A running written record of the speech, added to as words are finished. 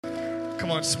Come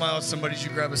on, smile at somebody as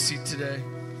you grab a seat today.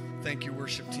 Thank you,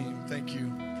 worship team. Thank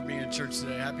you for being at church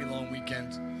today. Happy long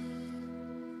weekend.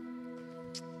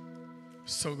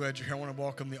 So glad you're here. I want to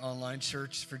welcome the online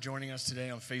church for joining us today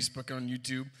on Facebook and on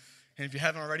YouTube. And if you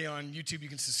haven't already on YouTube, you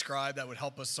can subscribe. That would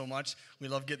help us so much. We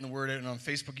love getting the word out. And on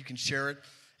Facebook, you can share it.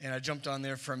 And I jumped on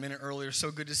there for a minute earlier.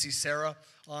 So good to see Sarah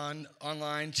on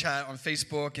online chat on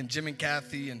Facebook, and Jim and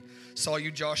Kathy, and saw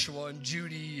you, Joshua, and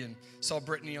Judy, and saw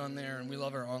Brittany on there. And we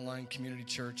love our online community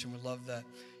church, and we love that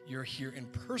you're here in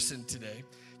person today.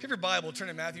 If you have your Bible, turn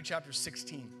to Matthew chapter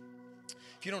 16.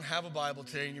 If you don't have a Bible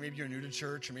today, and maybe you're new to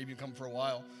church, or maybe you come for a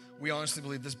while, we honestly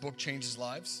believe this book changes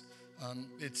lives.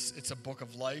 It's a book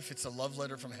of life. It's a love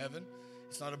letter from heaven.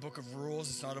 It's not a book of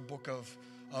rules. It's not a book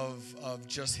of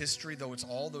just history, though it's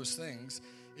all those things.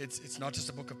 It's not just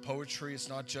a book of poetry. It's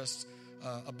not just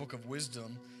a book of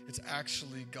wisdom. It's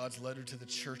actually God's letter to the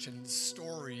church and the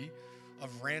story of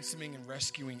ransoming and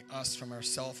rescuing us from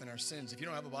ourselves and our sins. If you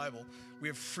don't have a Bible, we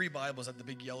have free Bibles at the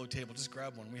big yellow table. Just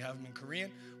grab one. We have them in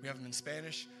Korean. We have them in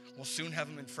Spanish. We'll soon have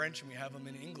them in French, and we have them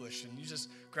in English. And you just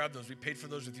grab those. We paid for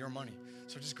those with your money.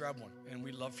 So just grab one, and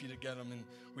we'd love for you to get them. And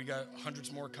we got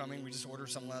hundreds more coming. We just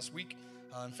ordered some last week.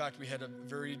 In fact, we had a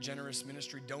very generous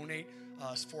ministry donate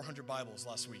us 400 Bibles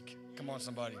last week. Come on,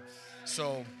 somebody.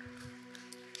 So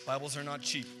Bibles are not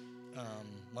cheap,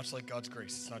 much like God's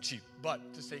grace. It's not cheap, but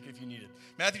just take it if you need it.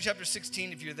 Matthew chapter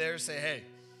 16, if you're there, say, hey.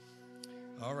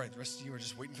 All right, the rest of you are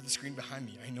just waiting for the screen behind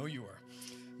me. I know you are.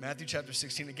 Matthew chapter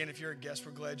 16. Again, if you're a guest,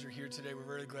 we're glad you're here today.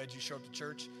 We're really glad you showed up to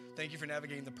church. Thank you for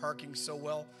navigating the parking so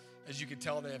well. As you can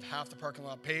tell, they have half the parking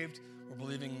lot paved. We're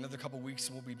believing another couple weeks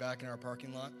and we'll be back in our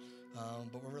parking lot.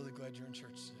 But we're really glad you're in church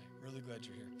today. Really glad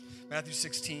you're here. Matthew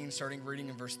 16, starting reading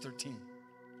in verse 13.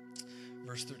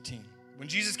 Verse 13. When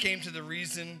Jesus came to the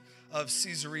region of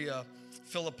Caesarea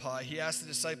Philippi, he asked the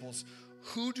disciples,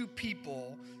 who do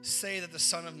people say that the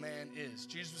Son of Man is?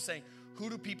 Jesus was saying, who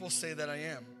do people say that I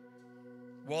am?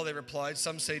 Well, they replied,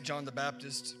 some say John the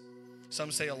Baptist,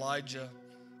 some say Elijah,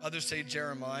 others say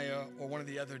Jeremiah or one of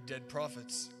the other dead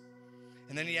prophets.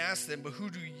 And then he asked them, but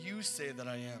who do you say that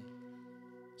I am?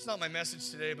 It's not my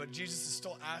message today, but Jesus is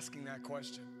still asking that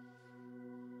question.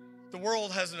 The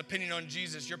world has an opinion on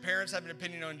Jesus. Your parents have an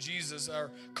opinion on Jesus. Our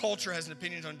culture has an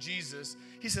opinion on Jesus.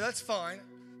 He said, that's fine.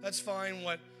 That's fine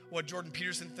what Jordan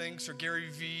Peterson thinks, or Gary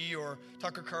Vee, or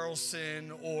Tucker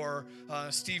Carlson, or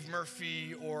Steve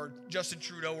Murphy, or Justin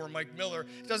Trudeau, or Mike Miller.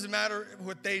 It doesn't matter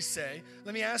what they say.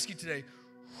 Let me ask you today,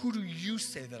 who do you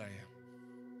say that I am?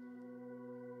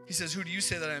 He says, who do you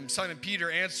say that I am? Simon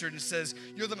Peter answered and says,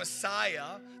 you're the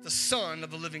Messiah, the Son of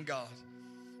the living God.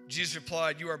 Jesus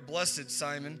replied, you are blessed,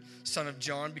 Simon, son of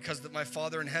John, because that my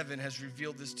Father in heaven has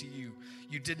revealed this to you.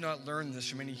 You did not learn this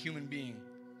from any human being.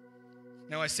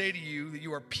 Now I say to you that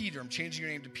you are Peter. I'm changing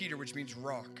your name to Peter, which means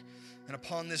rock. And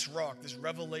upon this rock, this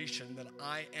revelation that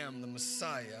I am the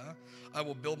Messiah, I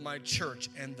will build my church,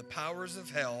 and the powers of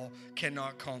hell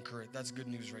cannot conquer it. That's good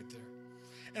news right there.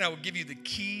 And I will give you the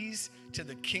keys to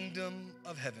the kingdom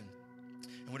of heaven.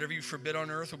 And whatever you forbid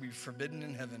on earth will be forbidden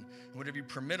in heaven. And whatever you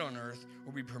permit on earth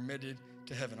will be permitted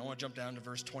to heaven. I want to jump down to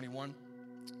verse 21.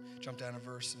 Jump down a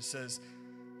verse. And it says,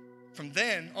 from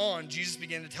then on, Jesus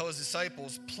began to tell his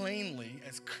disciples plainly,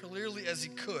 as clearly as he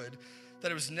could,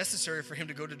 that it was necessary for him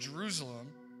to go to Jerusalem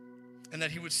and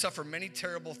that he would suffer many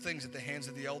terrible things at the hands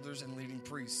of the elders and leading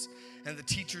priests and the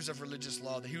teachers of religious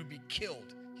law, that he would be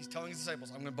killed. He's telling his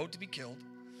disciples, I'm about to be killed.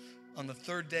 On the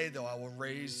third day, though, I will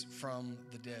raise from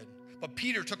the dead. But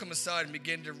Peter took him aside and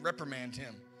began to reprimand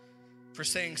him for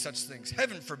saying such things.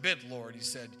 Heaven forbid, Lord, he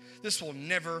said. This will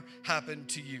never happen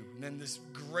to you. And then this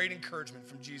great encouragement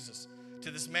from Jesus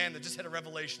to this man that just had a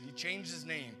revelation. He changed his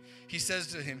name. He says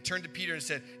to him, turned to Peter and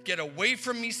said, get away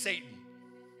from me, Satan.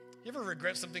 You ever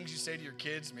regret some things you say to your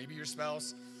kids, maybe your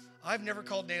spouse? I've never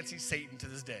called Nancy Satan to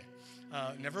this day.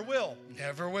 Never will.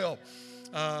 Never will.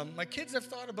 My kids have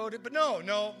thought about it, but no.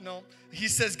 He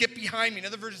says, get behind me.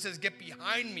 Another version says, get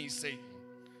behind me, Satan.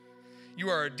 You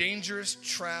are a dangerous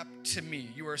trap to me.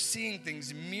 You are seeing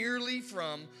things merely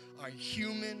from a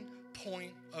human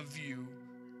point of view,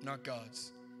 not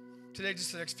God's. Today,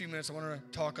 just the next few minutes, I want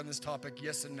to talk on this topic,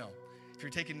 yes and no. If you're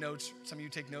taking notes, some of you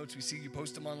take notes. We see you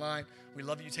post them online. We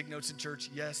love that you take notes in church,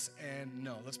 yes and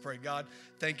no. Let's pray. God,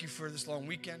 thank you for this long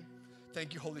weekend.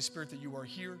 Thank you, Holy Spirit, that you are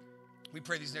here. We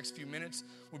pray these next few minutes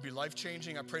will be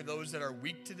life-changing. I pray those that are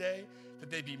weak today, that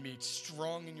they be made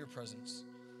strong in your presence.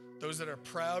 Those that are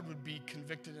proud would be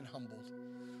convicted and humbled.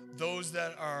 Those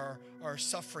that are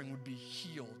suffering would be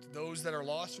healed. Those that are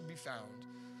lost would be found.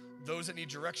 Those that need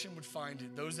direction would find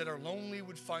it. Those that are lonely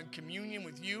would find communion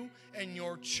with you and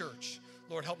your church.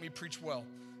 Lord, help me preach well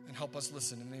and help us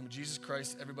listen. In the name of Jesus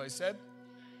Christ, everybody said,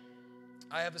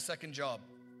 I have a second job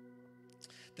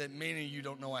that many of you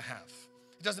don't know I have.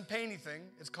 It doesn't pay anything.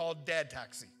 It's called dad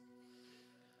taxi.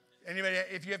 Anybody,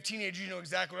 if you have teenagers, you know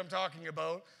exactly what I'm talking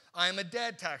about. I am a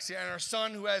dad taxi, and our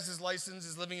son, who has his license,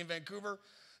 is living in Vancouver.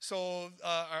 So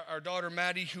our daughter,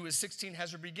 Maddie, who is 16,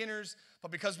 has her beginners.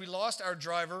 But because we lost our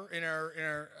driver,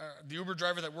 the Uber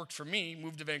driver that worked for me,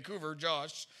 moved to Vancouver,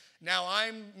 Josh, now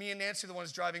me and Nancy are the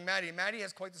ones driving Maddie. And Maddie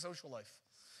has quite the social life.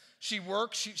 She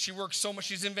works. She works so much.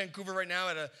 She's in Vancouver right now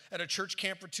at a church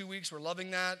camp for 2 weeks. We're loving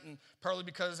that, and partly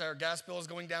because our gas bill is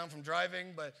going down from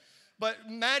driving. But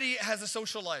Maddie has a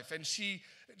social life, and she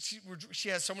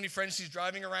has so many friends. She's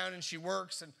driving around, and she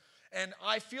works, and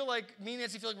I feel like, me and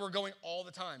Nancy feel like we're going all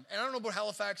the time. And I don't know about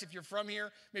Halifax, if you're from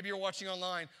here, maybe you're watching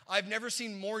online. I've never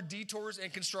seen more detours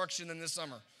and construction than this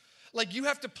summer. Like, you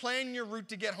have to plan your route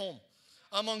to get home.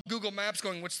 I'm on Google Maps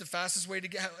going, what's the fastest way to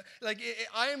get,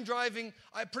 I am driving,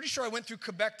 I'm pretty sure I went through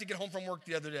Quebec to get home from work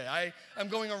the other day. I'm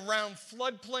going around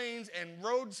floodplains and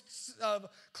roads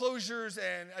closures,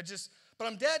 and but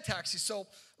I'm dad taxi. So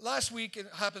last week, it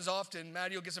happens often,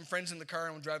 Maddie will get some friends in the car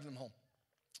and I'm driving them home.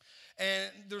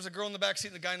 And there's a girl in the back seat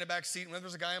and a guy in the back seat. And when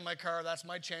there's a guy in my car, that's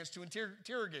my chance to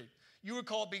interrogate. You would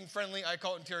call it being friendly. I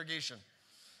call it interrogation.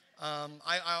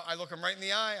 I look him right in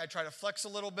the eye. I try to flex a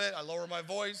little bit. I lower my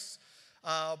voice.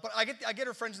 But I get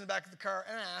her friends in the back of the car,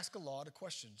 and I ask a lot of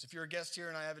questions. If you're a guest here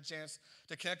and I have a chance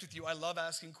to connect with you, I love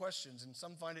asking questions. And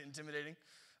some find it intimidating.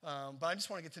 But I just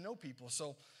want to get to know people.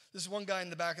 So this one guy in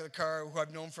the back of the car who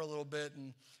I've known for a little bit.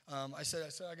 And I said,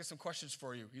 I got some questions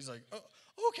for you. He's like, oh,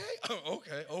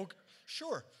 okay.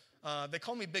 Sure. They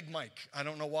call me Big Mike. I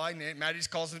don't know why. Maddie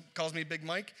calls me Big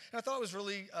Mike. And I thought it was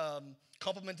really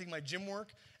complimenting my gym work.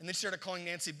 And then she started calling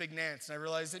Nancy Big Nance. And I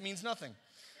realized it means nothing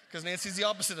because Nancy's the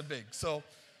opposite of big. So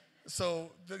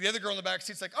the other girl in the back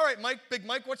seat's like, all right, Mike, Big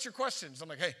Mike, what's your questions? I'm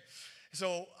like, hey.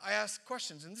 So I ask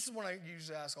questions. And this is one I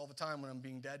usually ask all the time when I'm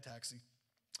being dad taxi.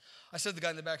 I said to the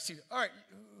guy in the back seat, all right,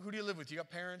 who do you live with? You got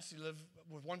parents? You live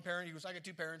with one parent? He goes, I got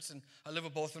two parents, and I live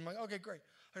with both of them. I'm like, okay, great.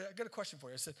 I got a question for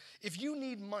you. I said, if you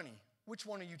need money, which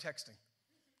one are you texting?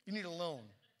 You need a loan.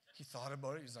 He thought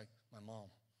about it. He's like, my mom.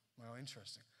 Well,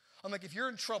 interesting. I'm like, if you're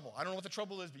in trouble, I don't know what the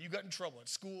trouble is, but you got in trouble at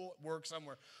school, at work,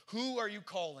 somewhere. Who are you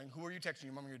calling? Who are you texting,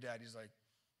 your mom or your dad? He's like,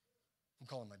 I'm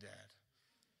calling my dad.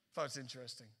 Thought it's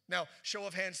interesting. Now, show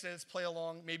of hands, let's play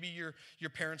along. Maybe your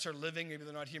parents are living. Maybe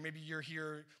they're not here. Maybe you're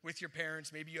here with your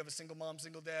parents. Maybe you have a single mom,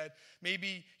 single dad.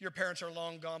 Maybe your parents are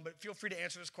long gone. But feel free to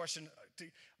answer this question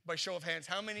by show of hands.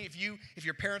 How many, if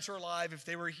your parents were alive, if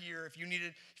they were here, if you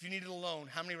needed a loan,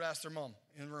 how many would ask their mom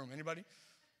in the room? Anybody?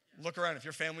 Look around. If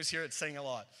your family's here, it's saying a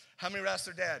lot. How many would ask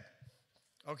their dad?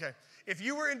 Okay. If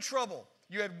you were in trouble,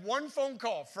 you had one phone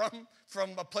call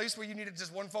from a place where you needed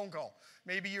just one phone call.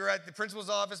 Maybe you're at the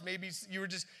principal's office. Maybe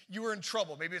you were in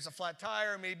trouble. Maybe it's a flat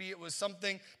tire. Maybe it was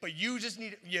something. But you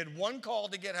had one call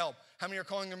to get help. How many are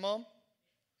calling their mom?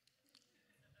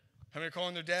 How many are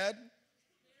calling their dad?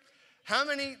 How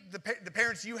many, the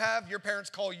parents you have, your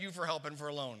parents call you for help and for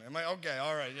a loan? Am I, okay,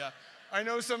 all right, yeah. I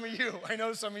know some of you. I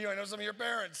know some of your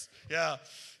parents. Yeah.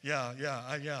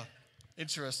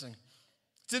 Interesting.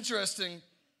 It's interesting.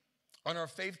 On our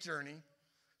faith journey,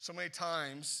 so many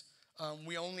times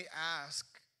we only ask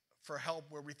for help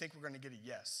where we think we're going to get a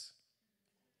yes.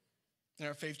 In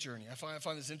our faith journey, I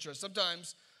find this interesting.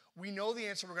 Sometimes we know the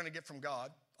answer we're going to get from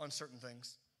God on certain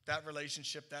things. That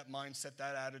relationship, that mindset,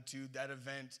 that attitude, that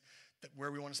event,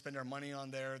 where we want to spend our money on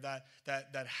there,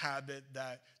 that habit,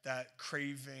 that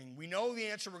craving. We know the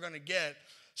answer we're going to get,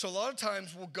 so a lot of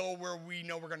times we'll go where we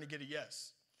know we're going to get a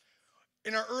yes.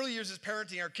 In our early years as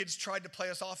parenting, our kids tried to play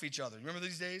us off each other. Remember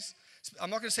these days? I'm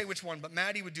not going to say which one, but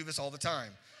Maddie would do this all the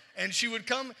time. And she would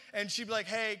come and she'd be like,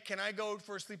 hey, can I go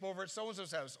for a sleepover at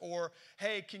so-and-so's house? Or,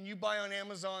 hey, can you buy on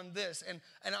Amazon this? And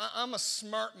I'm a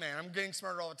smart man. I'm getting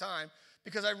smarter all the time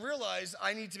because I realize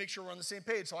I need to make sure we're on the same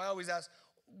page. So I always ask,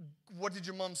 what did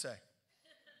your mom say?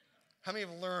 How many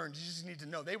have learned? You just need to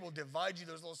know. They will divide you,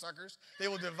 those little suckers. They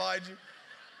will divide you.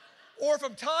 Or if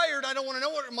I'm tired, I don't want to know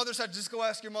what her mother said, just go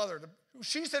ask your mother.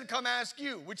 She said, come ask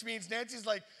you, which means Nancy's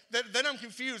like, then I'm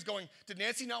confused going, did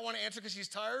Nancy not want to answer because she's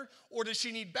tired? Or does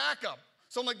she need backup?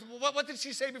 So I'm like, what did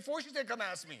she say before she said, come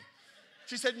ask me?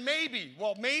 She said, maybe.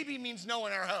 Well, maybe means no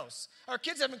in our house. Our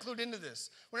kids haven't clued into this.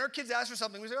 When our kids ask for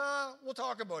something, we say, we'll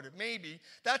talk about it, maybe.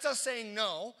 That's us saying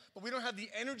no, but we don't have the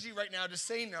energy right now to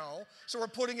say no, so we're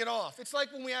putting it off. It's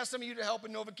like when we ask some of you to help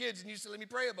in Nova Kids, and you said, let me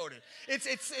pray about it.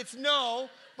 It's no,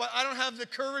 but I don't have the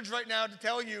courage right now to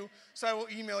tell you, so I will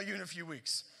email you in a few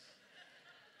weeks.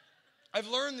 I've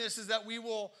learned this is that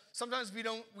sometimes we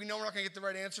know we're not going to get the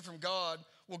right answer from God,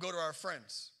 we'll go to our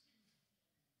friends.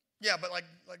 Yeah, but like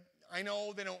I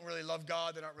know they don't really love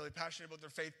God. They're not really passionate about their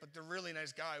faith, but they're a really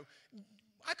nice guy.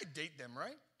 I could date them,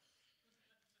 right?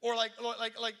 Or like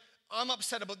I'm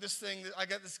upset about this thing. I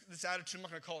got this attitude. I'm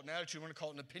not going to call it an attitude. I'm going to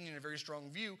call it an opinion, a very strong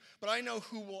view. But I know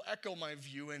who will echo my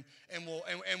view and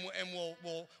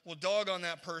will dog on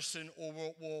that person, or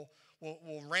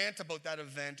will rant about that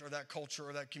event or that culture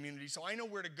or that community. So I know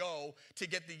where to go to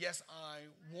get the yes I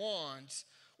want,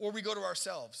 or we go to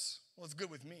ourselves. Well, it's good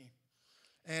with me.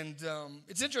 And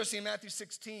it's interesting, in Matthew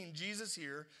 16, Jesus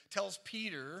here tells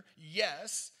Peter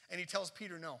yes, and he tells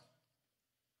Peter no.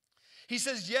 He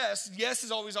says yes. Yes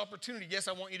is always opportunity. Yes,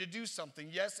 I want you to do something.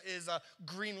 Yes is a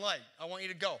green light. I want you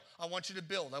to go. I want you to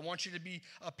build. I want you to be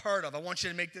a part of. I want you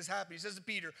to make this happen. He says to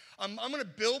Peter, I'm going to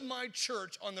build my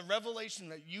church on the revelation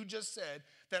that you just said,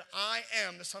 that I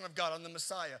am the Son of God. I'm the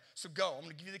Messiah. So go. I'm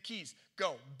going to give you the keys.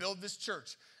 Go. Build this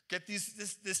church. Get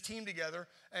this team together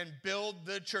and build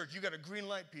the church. You got a green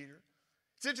light, Peter.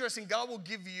 It's interesting. God will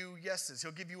give you yeses.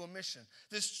 He'll give you a mission.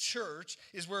 This church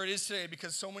is where it is today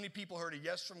because so many people heard a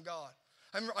yes from God.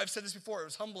 I've said this before. It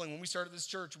was humbling when we started this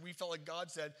church. We felt like God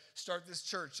said, start this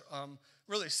church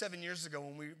really 7 years ago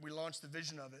when we launched the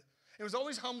vision of it. It was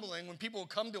always humbling when people would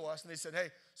come to us and they said, hey,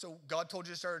 so God told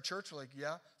you to start a church? We're like,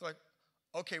 yeah. They're like,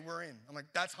 okay, we're in. I'm like,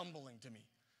 that's humbling to me.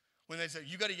 When they say,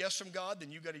 you got a yes from God,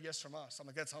 then you got a yes from us. I'm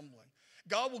like, that's humbling.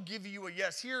 God will give you a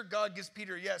yes. Here, God gives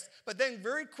Peter a yes. But then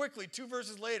very quickly, 2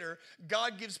 verses later,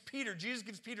 Jesus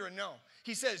gives Peter a no.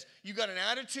 He says, you got an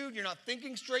attitude, you're not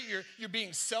thinking straight, you're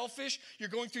being selfish, you're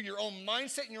going through your own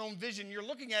mindset and your own vision, you're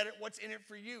looking at it, what's in it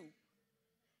for you.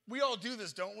 We all do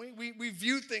this, don't we? We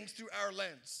view things through our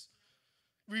lens.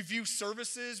 We view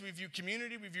services, we view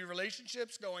community, we view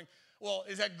relationships going, well,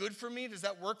 is that good for me? Does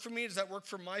that work for me? Does that work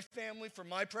for my family, for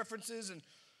my preferences? And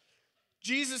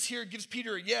Jesus here gives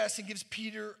Peter a yes and gives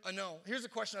Peter a no. Here's a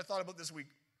question I thought about this week.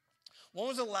 When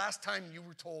was the last time you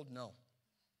were told no?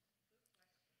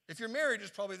 If you're married,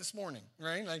 it's probably this morning,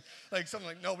 right? Like something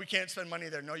like, no, we can't spend money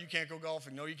there. No, you can't go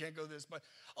golfing. No, you can't go this. But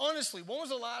honestly, when was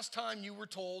the last time you were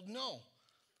told no?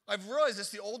 I've realized this,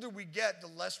 the older we get, the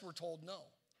less we're told no.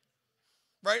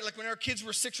 Right? Like when our kids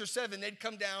were 6 or 7, they'd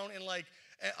come down in like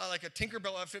a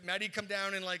Tinkerbell outfit. Maddie'd come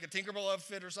down in like a Tinkerbell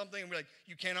outfit or something, and we're like,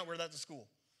 you cannot wear that to school.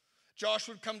 Josh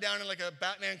would come down in like a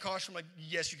Batman costume, like,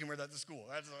 yes, you can wear that to school.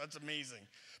 That's amazing.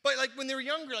 But like when they were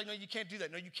younger, like, no, you can't do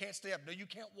that. No, you can't stay up. No, you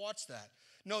can't watch that.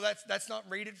 No, that's not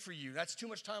rated for you. That's too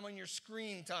much time on your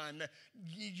screen time.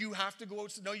 You have to go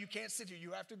outside. No, you can't sit here.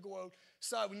 You have to go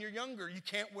outside. When you're younger, you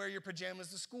can't wear your pajamas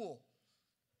to school.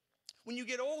 When you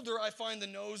get older, I find the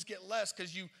no's get less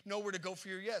because you know where to go for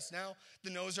your yes. Now, the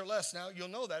no's are less. Now, you'll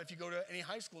know that if you go to any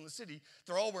high school in the city,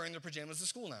 they're all wearing their pajamas to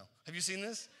school now. Have you seen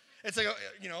this? It's like,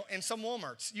 in some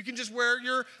Walmarts, you can just wear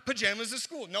your pajamas to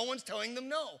school. No one's telling them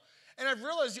no. And I've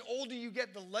realized the older you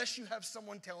get, the less you have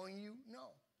someone telling you no.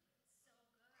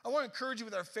 I want to encourage you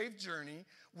with our faith journey,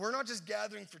 we're not just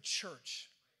gathering for church.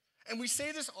 And we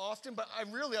say this often, but I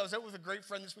was out with a great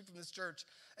friend this week from this church,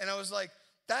 and I was like,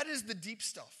 that is the deep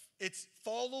stuff. It's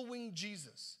following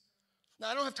Jesus. Now,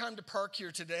 I don't have time to park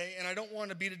here today, and I don't want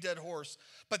to beat a dead horse,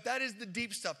 but that is the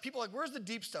deep stuff. People are like, where's the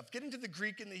deep stuff? Get into the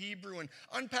Greek and the Hebrew and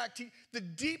unpack. The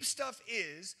deep stuff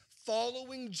is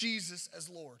following Jesus as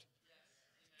Lord.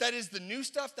 That is the new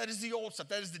stuff. That is the old stuff.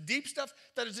 That is the deep stuff.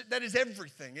 That is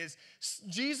everything.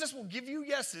 Jesus will give you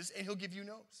yeses, and he'll give you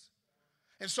nos.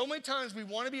 And so many times we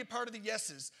want to be a part of the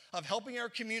yeses of helping our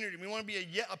community. We want to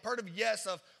be a part of yes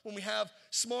of when we have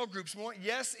small groups. We want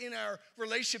yes in our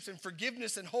relationships and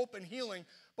forgiveness and hope and healing.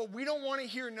 But we don't want to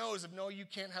hear no's of no, you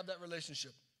can't have that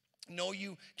relationship. No,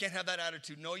 you can't have that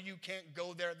attitude. No, you can't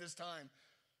go there at this time.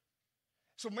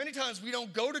 So many times we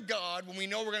don't go to God when we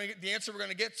know we're going to get the answer we're going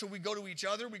to get. So we go to each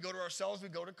other, we go to ourselves, we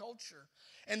go to culture.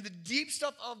 And the deep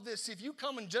stuff of this, if you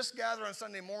come and just gather on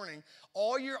Sunday morning,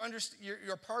 all you're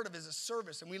part of is a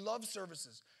service. And we love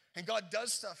services. And God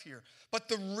does stuff here. But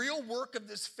the real work of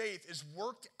this faith is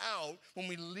worked out when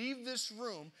we leave this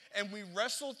room and we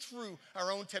wrestle through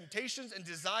our own temptations and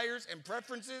desires and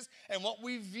preferences and what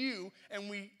we view. And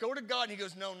we go to God and he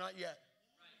goes, no, not yet.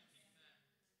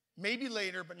 Maybe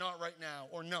later, but not right now.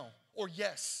 Or no. Or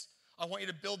yes. I want you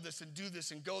to build this and do this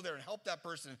and go there and help that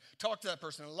person and talk to that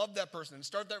person and love that person and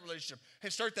start that relationship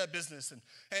and start that business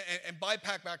and buy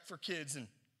pack back for kids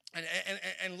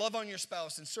and love on your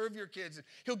spouse and serve your kids.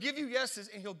 He'll give you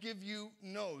yeses and he'll give you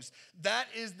nos. That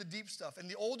is the deep stuff. And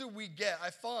the older we get,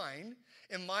 I find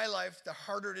in my life, the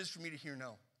harder it is for me to hear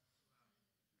no.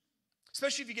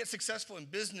 Especially if you get successful in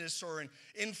business or in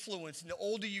influence, and the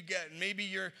older you get, and maybe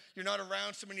you're not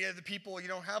around so many other people, you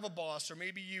don't have a boss, or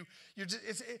maybe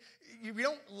we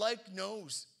don't like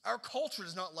no's. Our culture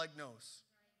does not like no's.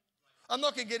 I'm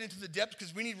not going to get into the depth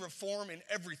because we need reform in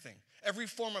everything. Every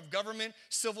form of government,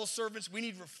 civil servants, we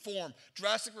need reform,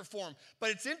 drastic reform.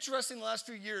 But it's interesting the last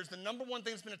few years, the number one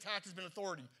thing that's been attacked has been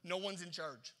authority. No one's in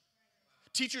charge.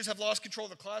 Teachers have lost control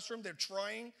of the classroom. They're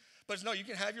trying. But it's no, you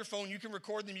can have your phone, you can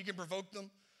record them, you can provoke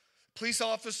them. Police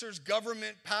officers,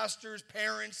 government, pastors,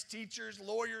 parents, teachers,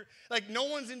 lawyers, like no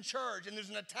one's in charge, and there's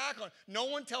an attack on it. No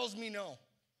one tells me no.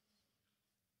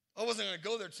 I wasn't going to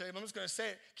go there today, but I'm just going to say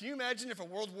it. Can you imagine if a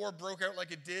world war broke out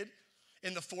like it did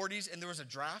in the 40s and there was a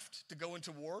draft to go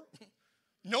into war?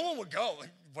 No one would go.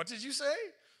 Like, what did you say?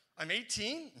 I'm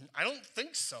 18? I don't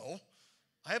think so.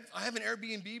 I have an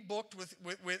Airbnb booked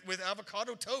with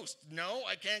avocado toast. No,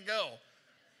 I can't go.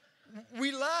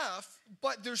 We laugh,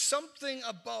 but there's something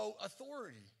about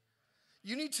authority.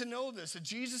 You need to know this, that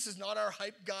Jesus is not our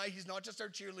hype guy. He's not just our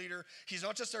cheerleader. He's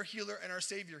not just our healer and our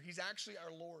savior. He's actually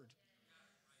our Lord.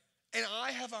 And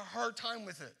I have a hard time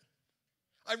with it.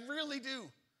 I really do.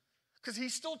 Because he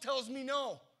still tells me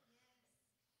no.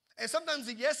 And sometimes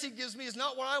the yes he gives me is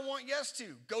not what I want yes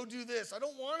to. Go do this. I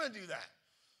don't want to do that.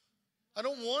 I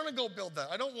don't want to go build that.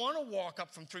 I don't want to walk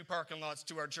up from 3 parking lots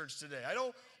to our church today. I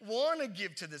don't want to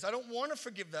give to this. I don't want to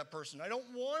forgive that person. I don't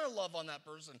want to love on that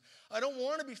person. I don't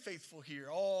want to be faithful here.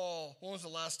 Oh, when was the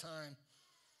last time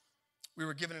we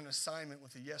were given an assignment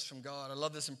with a yes from God? I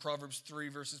love this in Proverbs 3,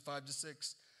 verses 5 to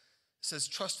 6. It says,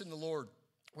 trust in the Lord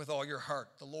with all your heart.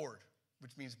 The Lord,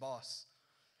 which means boss,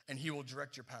 and he will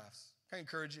direct your paths. Can I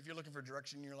encourage you, if you're looking for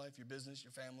direction in your life, your business,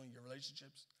 your family, your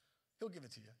relationships, he'll give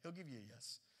it to you. He'll give you a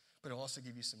yes. But he'll also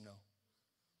give you some no.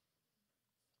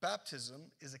 Baptism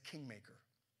is a kingmaker.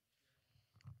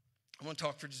 I'm going to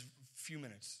talk for just a few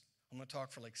minutes. I'm going to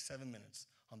talk for like 7 minutes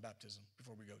on baptism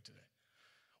before we go today.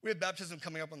 We have baptism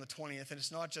coming up on the 20th, and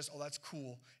it's not just, oh, that's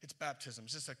cool. It's baptism.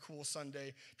 It's just a cool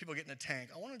Sunday. People get in a tank.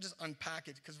 I want to just unpack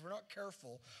it because if we're not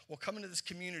careful, we'll come into this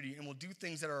community and we'll do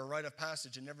things that are a rite of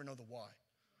passage and never know the why.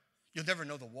 You'll never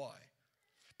know the why.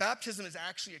 Baptism is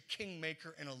actually a king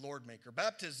maker and a Lord maker.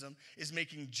 Baptism is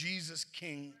making Jesus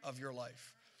king of your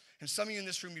life. And some of you in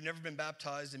this room, you've never been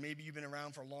baptized, and maybe you've been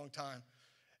around for a long time.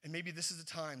 And maybe this is the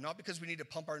time, not because we need to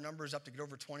pump our numbers up to get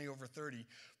over 20, over 30,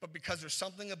 but because there's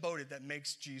something about it that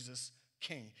makes Jesus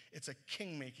king. It's a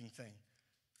king-making thing.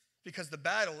 Because the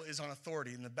battle is on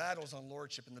authority, and the battle is on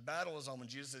lordship, and the battle is on when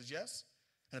Jesus says yes,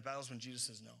 and the battle is when Jesus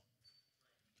says no.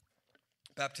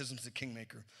 Baptism is a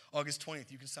king-maker. August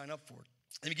 20th, you can sign up for it.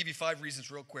 Let me give you 5 reasons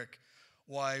real quick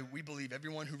why we believe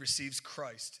everyone who receives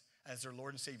Christ as their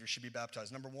Lord and Savior should be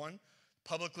baptized. Number 1,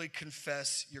 publicly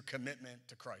confess your commitment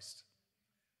to Christ.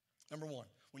 Number 1,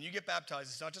 when you get baptized,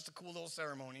 it's not just a cool little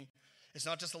ceremony. It's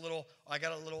not just I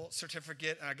got a little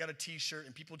certificate and I got a t-shirt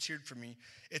and people cheered for me.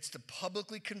 It's to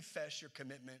publicly confess your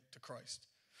commitment to Christ.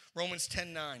 Romans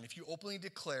 10:9, if you openly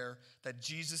declare that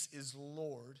Jesus is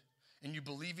Lord and you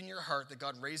believe in your heart that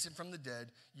God raised him from the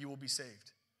dead, you will be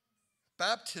saved.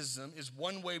 Baptism is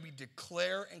one way we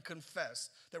declare and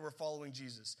confess that we're following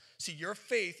Jesus. See, your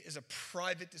faith is a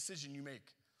private decision you make.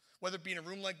 Whether it be in a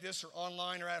room like this or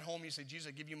online or at home, you say, Jesus,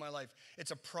 I give you my life.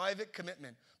 It's a private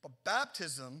commitment. But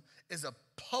baptism is a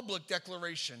public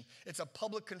declaration. It's a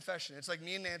public confession. It's like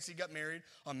me and Nancy got married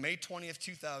on May 20th,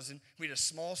 2000. We had a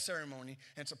small ceremony,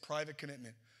 and it's a private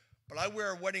commitment. But I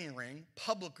wear a wedding ring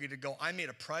publicly to go, I made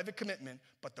a private commitment,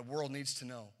 but the world needs to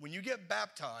know. When you get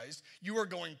baptized, you are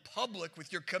going public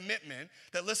with your commitment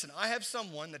that, listen, I have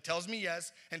someone that tells me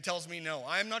yes and tells me no.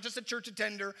 I am not just a church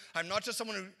attender. I'm not just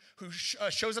someone who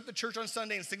shows up to church on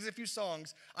Sunday and sings a few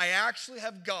songs. I actually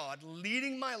have God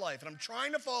leading my life, and I'm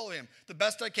trying to follow him the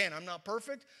best I can. I'm not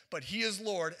perfect, but he is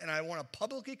Lord, and I want to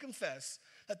publicly confess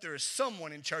that there is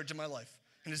someone in charge of my life,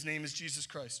 and his name is Jesus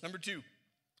Christ. Number 2.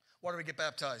 Why do we get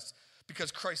baptized?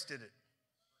 Because Christ did it.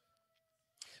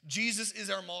 Jesus is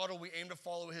our model. We aim to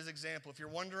follow his example. If you're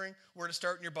wondering where to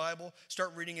start in your Bible,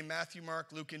 start reading in Matthew,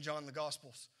 Mark, Luke, and John, the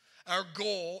Gospels. Our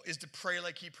goal is to pray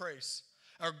like he prays.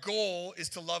 Our goal is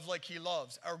to love like he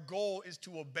loves. Our goal is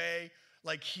to obey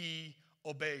like he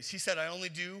obeys. He said, I only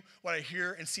do what I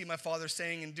hear and see my Father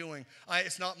saying and doing.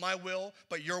 It's not my will,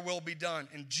 but your will be done.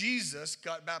 And Jesus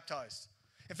got baptized.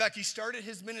 In fact, he started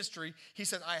his ministry. He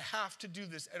said, I have to do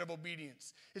this out of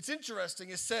obedience. It's interesting.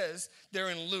 It says there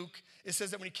in Luke, it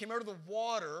says that when he came out of the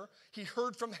water, he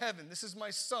heard from heaven, this is my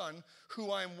son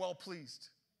who I am well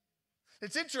pleased.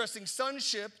 It's interesting.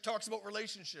 Sonship talks about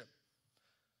relationship.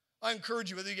 I encourage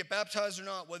you, whether you get baptized or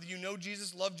not, whether you know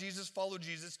Jesus, love Jesus, follow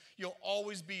Jesus, you'll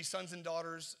always be sons and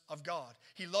daughters of God.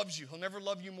 He loves you. He'll never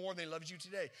love you more than he loves you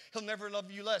today. He'll never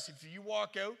love you less. If you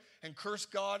walk out and curse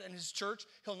God and his church,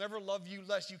 he'll never love you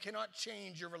less. You cannot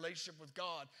change your relationship with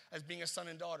God as being a son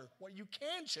and daughter. What you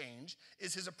can change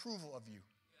is his approval of you.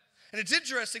 And it's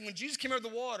interesting, when Jesus came out of the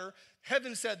water,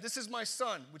 heaven said, this is my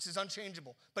son, which is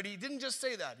unchangeable. But he didn't just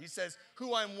say that. He says,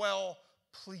 who I'm well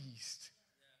pleased.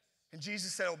 And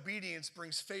Jesus said, obedience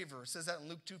brings favor. It says that in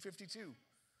Luke 2:52.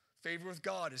 Favor with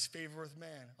God is favor with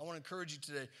man. I want to encourage you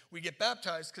today. We get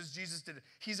baptized because Jesus did it.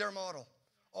 He's our model.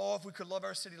 Oh, if we could love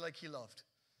our city like he loved.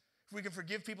 If we can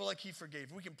forgive people like he forgave.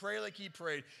 If we can pray like he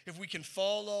prayed. If we can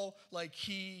follow like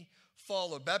he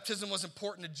followed. Baptism was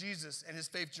important to Jesus and his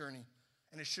faith journey.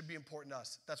 And it should be important to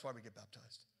us. That's why we get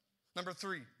baptized. Number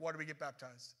 3, why do we get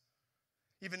baptized?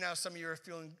 Even now, some of you are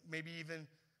feeling maybe even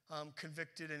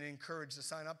convicted and encouraged to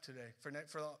sign up today for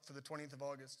the 20th of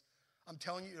August. I'm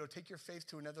telling you, it'll take your faith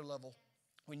to another level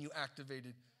when you activate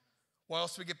it. Why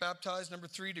else do we get baptized? Number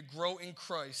 3, to grow in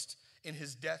Christ in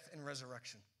his death and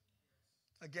resurrection.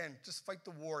 Again, just fight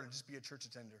the war to just be a church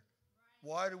attender.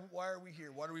 Why are we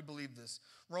here? Why do we believe this?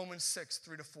 Romans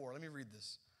 6:3-4. Let me read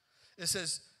this. It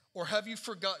says, or have you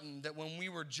forgotten that when we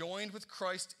were joined with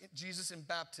Christ Jesus in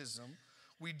baptism,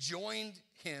 we joined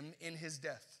him in his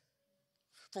death?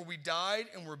 For we died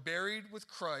and were buried with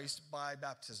Christ by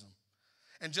baptism.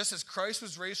 And just as Christ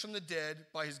was raised from the dead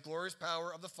by his glorious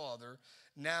power of the Father,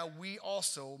 now we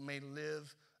also may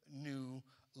live new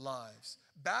lives.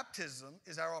 Baptism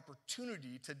is our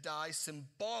opportunity to die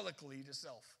symbolically to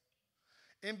self.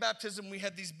 In baptism, we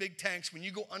have these big tanks. When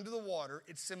you go under the water,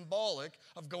 it's symbolic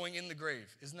of going in the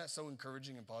grave. Isn't that so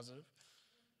encouraging and positive?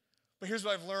 But here's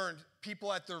what I've learned.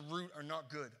 People at their root are not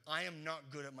good. I am not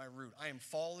good at my root. I am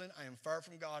fallen, I am far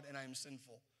from God, and I am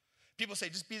sinful. People say,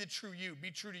 just be the true you.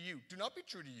 Be true to you. Do not be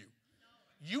true to you.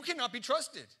 You cannot be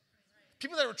trusted.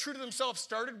 People that are true to themselves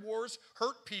started wars,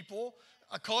 hurt people,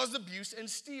 caused abuse, and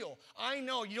steal. I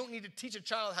know you don't need to teach a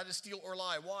child how to steal or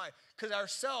lie. Why? Because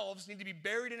ourselves need to be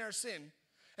buried in our sin.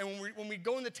 And when we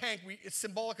go in the tank, it's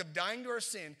symbolic of dying to our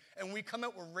sin. And when we come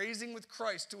out, we're raising with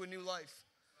Christ to a new life.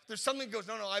 There's something that goes,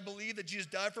 no, I believe that Jesus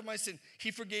died for my sin.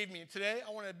 He forgave me. And today,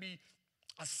 I want to be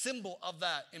a symbol of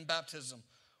that in baptism.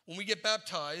 When we get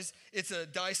baptized, it's to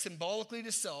die symbolically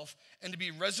to self and to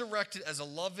be resurrected as a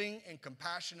loving and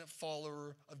compassionate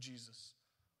follower of Jesus.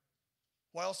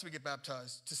 Why else do we get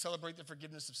baptized? To celebrate the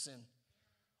forgiveness of sin.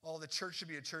 Oh, the church should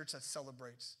be a church that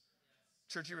celebrates.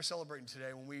 Church, you were celebrating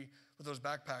today with those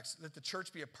backpacks. Let the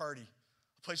church be a party,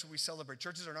 a place where we celebrate.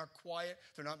 Churches are not quiet.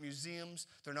 They're not museums.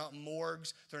 They're not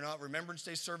morgues. They're not Remembrance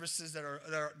Day services that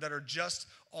are just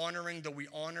honoring that we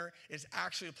honor. It's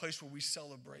actually a place where we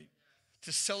celebrate,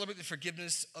 to celebrate the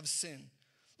forgiveness of sin.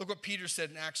 Look what Peter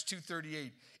said in Acts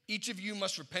 2:38. Each of you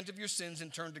must repent of your sins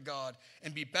and turn to God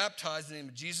and be baptized in the name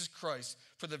of Jesus Christ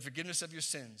for the forgiveness of your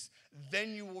sins.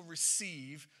 Then you will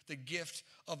receive the gift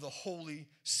of the Holy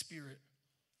Spirit.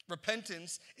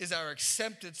 Repentance is our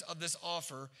acceptance of this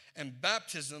offer, and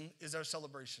baptism is our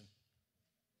celebration.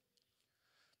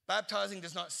 Baptizing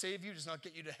does not save you, does not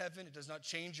get you to heaven. It does not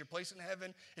change your place in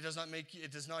heaven. It does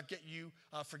not get you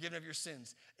forgiven of your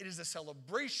sins. It is a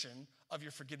celebration of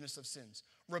your forgiveness of sins.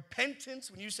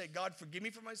 Repentance, when you say, God, forgive me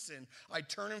for my sin, I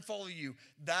turn and follow you,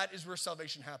 that is where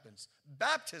salvation happens.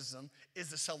 Baptism is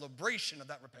the celebration of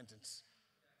that repentance.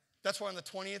 That's why on the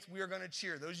 20th, we are going to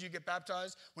cheer. Those of you who get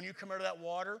baptized, when you come out of that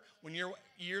water, when your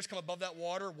ears come above that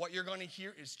water, what you're going to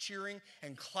hear is cheering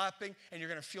and clapping, and you're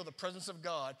going to feel the presence of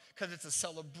God, because it's a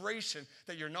celebration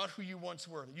that you're not who you once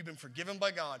were, that you've been forgiven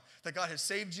by God, that God has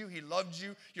saved you, he loved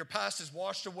you, your past is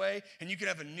washed away, and you can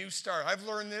have a new start. I've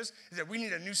learned this, is that we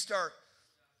need a new start.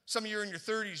 Some of you are in your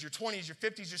 30s, your 20s, your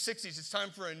 50s, your 60s. It's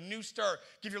time for a new start.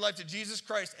 Give your life to Jesus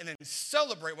Christ, and then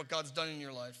celebrate what God's done in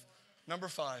your life. Number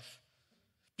 5.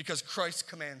 Because Christ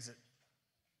commands it.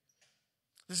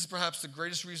 This is perhaps the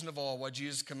greatest reason of all why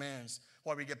Jesus commands,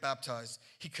 why we get baptized.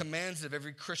 He commands of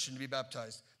every Christian to be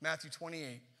baptized. Matthew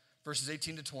 28, verses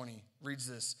 18-20 reads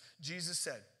this. Jesus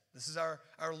said, this is our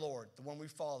Lord, the one we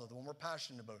follow, the one we're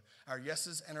passionate about, our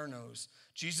yeses and our nos.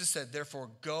 Jesus said,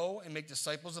 therefore, go and make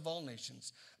disciples of all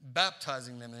nations,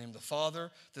 baptizing them in the name of the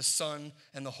Father, the Son,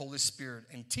 and the Holy Spirit,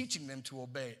 and teaching them to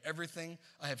obey everything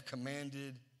I have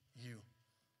commanded you.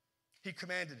 He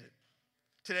commanded it.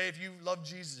 Today, if you love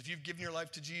Jesus, if you've given your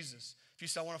life to Jesus, if you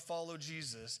say, I want to follow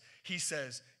Jesus, he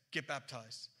says, get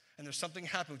baptized. And there's something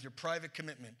happen with your private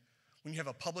commitment. When you have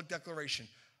a public declaration,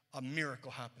 a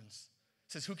miracle happens.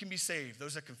 It says, who can be saved?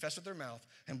 Those that confess with their mouth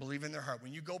and believe in their heart.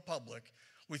 When you go public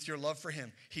with your love for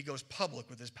him, he goes public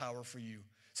with his power for you.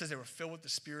 It says they were filled with the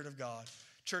Spirit of God.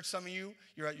 Church, some of you,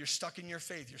 you're stuck in your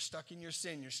faith. You're stuck in your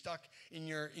sin. You're stuck in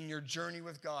your journey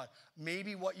with God.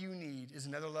 Maybe what you need is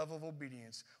another level of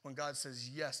obedience when God says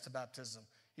yes to baptism.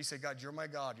 You say, God, you're my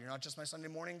God. You're not just my Sunday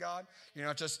morning God. You're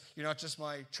not just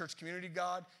my church community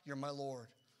God. You're my Lord.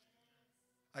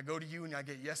 I go to you and I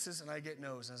get yeses and I get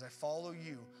nos. And as I follow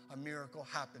you, a miracle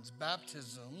happens.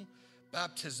 Baptism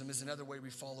is another way we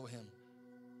follow him.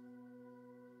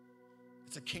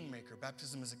 It's a kingmaker.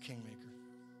 Baptism is a kingmaker.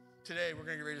 Today, we're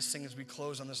going to get ready to sing as we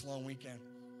close on this long weekend.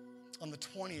 On the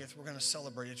 20th, we're going to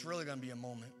celebrate. It's really going to be a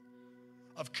moment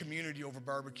of community over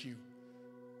barbecue.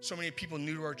 So many people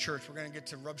new to our church, we're going to get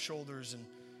to rub shoulders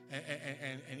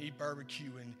and eat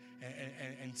barbecue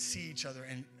and see each other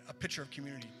and a picture of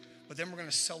community. But then we're going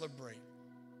to celebrate.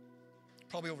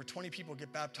 Probably over 20 people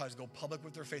get baptized, go public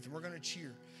with their faith, and we're going to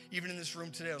cheer. Even in this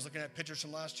room today, I was looking at pictures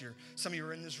from last year. Some of you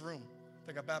were in this room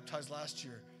that got baptized last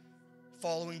year,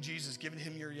 following Jesus, giving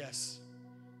him your yes.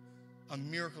 A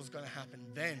miracle is going to happen.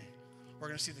 Then we're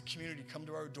going to see the community come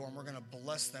to our door, and we're going to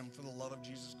bless them for the love of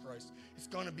Jesus Christ. It's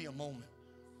going to be a moment.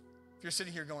 If you're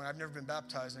sitting here going, I've never been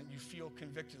baptized, and you feel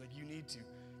convicted like you need to,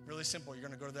 really simple. You're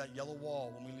going to go to that yellow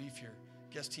wall when we leave here.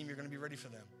 Guest team, you're going to be ready for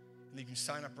them. And you can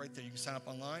sign up right there. You can sign up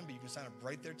online, but you can sign up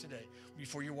right there today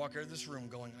before you walk out of this room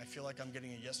going, I feel like I'm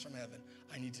getting a yes from heaven.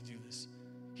 I need to do this.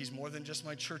 He's more than just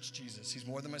my church Jesus. He's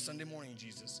more than my Sunday morning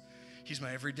Jesus. He's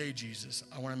my everyday Jesus.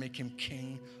 I want to make him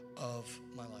king of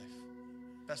my life.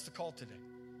 That's the call today.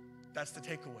 That's the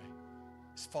takeaway.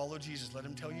 Is follow Jesus. Let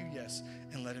him tell you yes,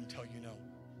 and let him tell you no.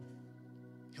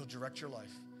 He'll direct your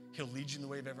life. He'll lead you in the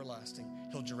way of everlasting.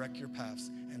 He'll direct your paths,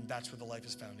 and that's where the life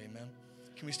is found. Amen.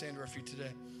 Can we stand to our feet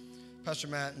today? Pastor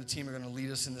Matt and the team are going to lead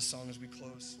us in this song as we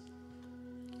close.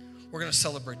 We're going to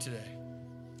celebrate today.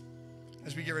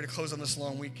 As we get ready to close on this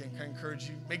long weekend, can I encourage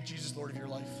you, make Jesus Lord of your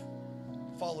life.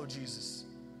 Follow Jesus.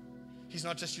 He's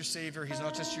not just your Savior. He's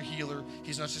not just your healer.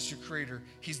 He's not just your creator.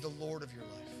 He's the Lord of your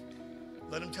life.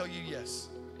 Let him tell you yes,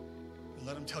 and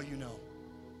let him tell you no.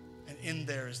 And in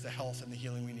there is the health and the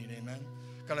healing we need. Amen.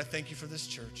 God, I thank you for this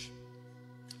church.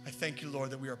 I thank you,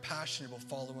 Lord, that we are passionate about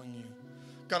following you.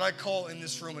 God, I call in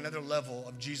this room another level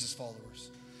of Jesus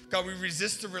followers. God, we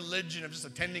resist the religion of just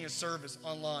attending a service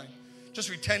online, just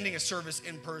attending a service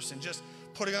in person, just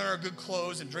putting on our good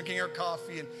clothes and drinking our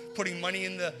coffee and putting money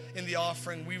in the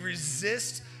offering. We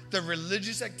resist the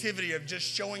religious activity of just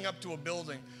showing up to a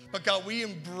building. But God, we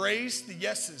embrace the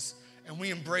yeses and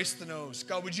we embrace the nos.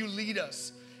 God, would you lead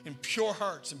us in pure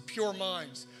hearts and pure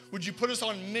minds? Would you put us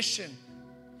on mission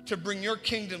to bring your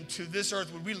kingdom to this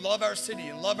earth? Would we love our city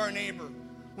and love our neighbor?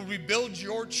 Would we build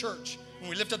your church when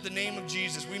we lift up the name of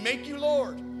Jesus? We make you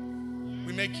Lord.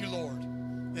 We make you Lord.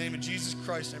 In the name of Jesus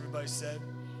Christ, everybody said.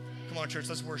 Come on, church,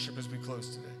 let's worship as we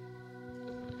close today.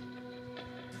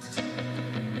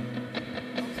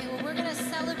 Okay, well, we're going to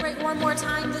celebrate one more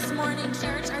time this morning,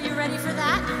 church. Are you ready for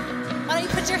that? Why don't you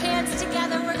put your hands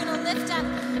together? We're going to lift up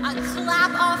a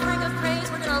clap offering of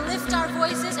praise. We're going to lift our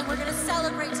voices, and we're going to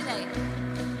celebrate today.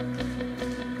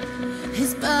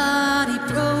 His body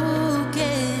broken,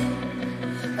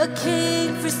 a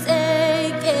king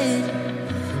forsaken,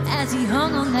 as he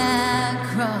hung on that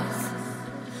cross,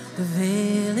 the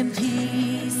veil in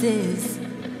pieces,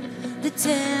 the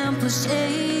temple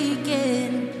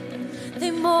shaken. They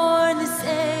mourn the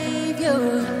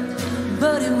Savior,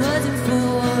 but it wasn't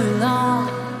for long.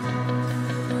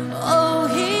 Oh,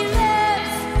 he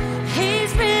lives,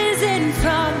 he's risen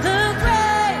from the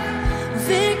grave,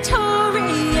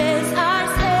 victorious, our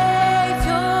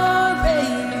Savior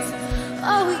reigns.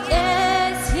 Oh,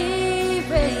 yes, he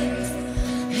reigns.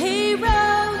 He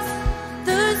rose,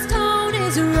 the stone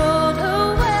is rolled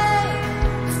away.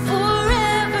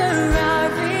 Forever our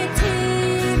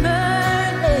Redeemer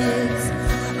lives.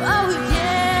 Oh,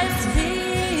 yes, he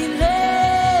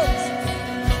lives.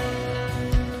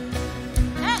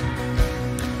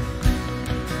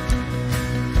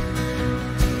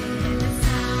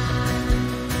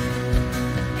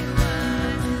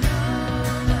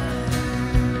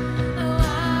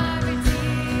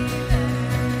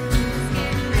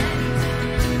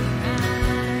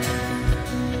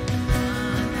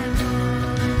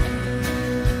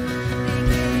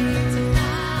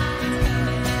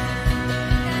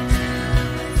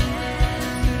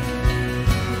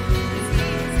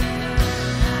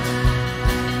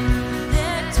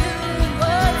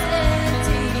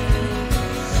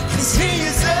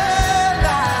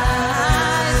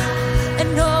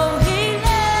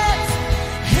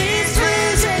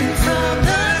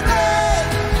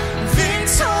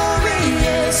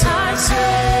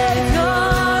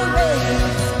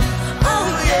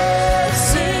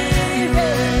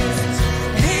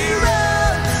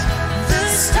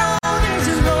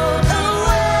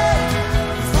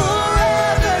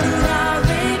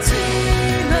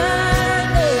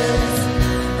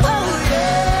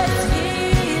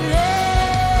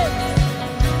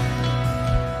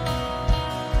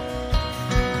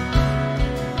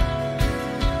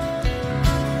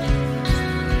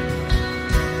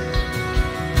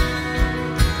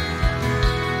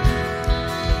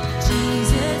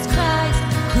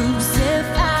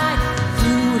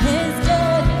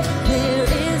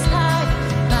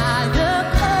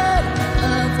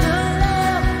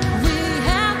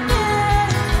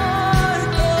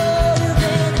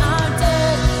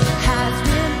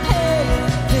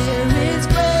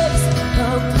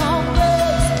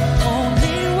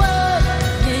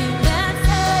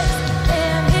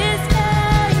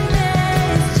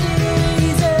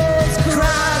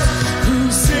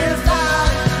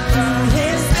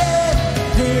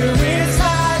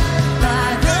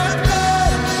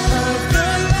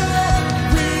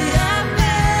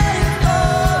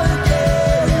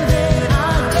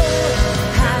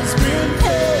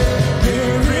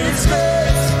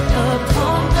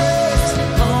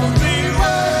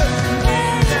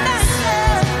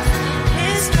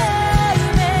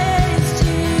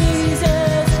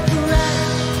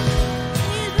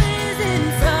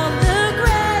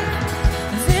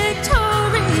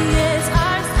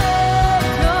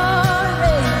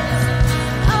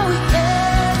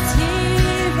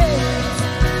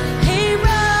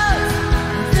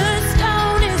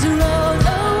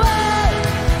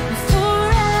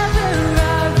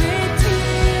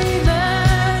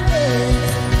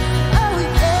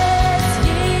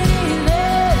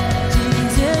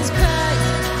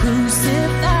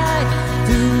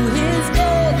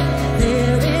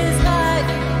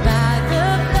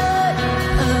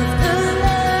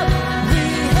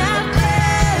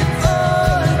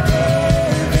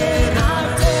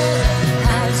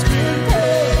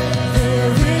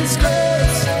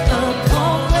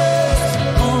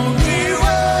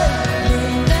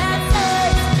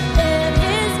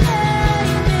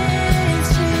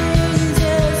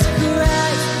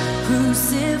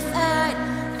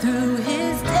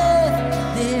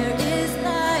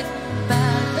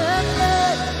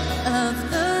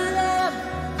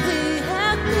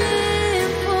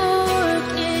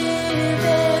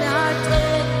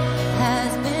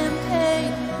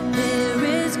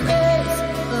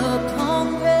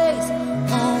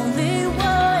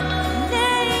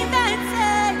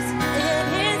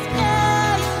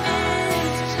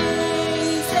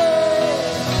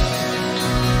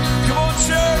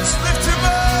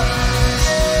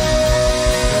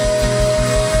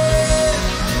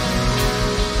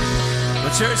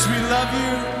 Church, we love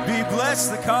you. Be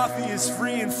blessed. The coffee is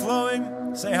free and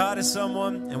flowing. Say hi to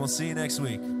someone, and we'll see you next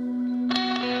week.